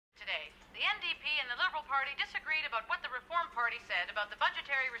NDP and the Liberal Party disagreed about what the Reform Party said about the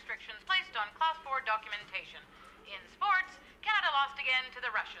budgetary restrictions placed on Class 4 documentation. In sports, Canada lost again to the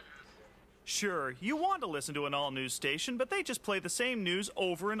Russians. Sure, you want to listen to an all-news station, but they just play the same news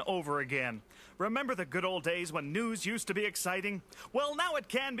over and over again. Remember the good old days when news used to be exciting? Well, now it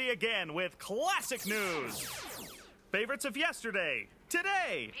can be again with classic news. Favorites of yesterday,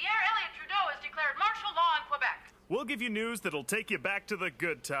 today. Pierre-Elliott Trudeau has declared martial law in Quebec. We'll give you news that'll take you back to the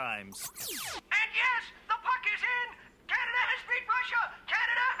good times. And yes, the puck is in! Canada has beat Russia!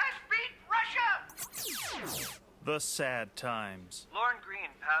 Canada has beat Russia! The sad times. Lorne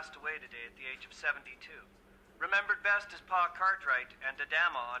Green passed away today at the age of 72. Remembered best as Pa Cartwright and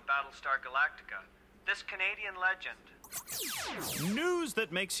Adama on Battlestar Galactica. This Canadian legend. News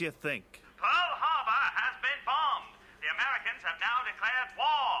that makes you think. Pearl Harbor has been bombed. The Americans have now declared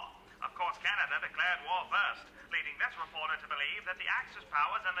war. Of course, Canada declared war first, leading this reporter to believe that the Axis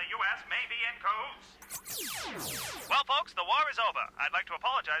powers and the U.S. may be in cahoots. Well, folks, the war is over. I'd like to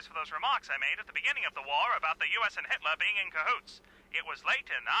apologize for those remarks I made at the beginning of the war about the U.S. and Hitler being in cahoots. It was late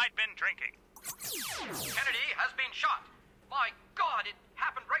and I'd been drinking. Kennedy has been shot. My God, it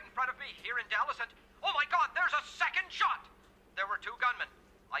happened right in front of me here in Dallas, and oh my God, there's a second shot. There were two gunmen.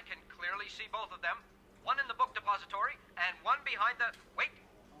 I can clearly see both of them. One in the book depository and one behind the... Wait,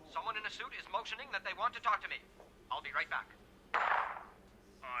 someone in a suit is motioning that they want to talk to me. I'll be right back.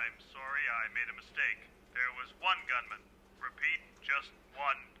 I'm sorry, I made a mistake. There was one gunman. Repeat, just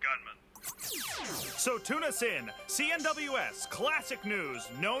one gunman. So tune us in. CNWS, classic news.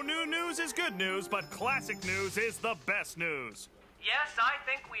 No new news is good news, but classic news is the best news. Yes, I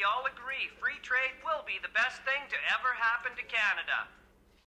think we all agree free trade will be the best thing to ever happen to Canada.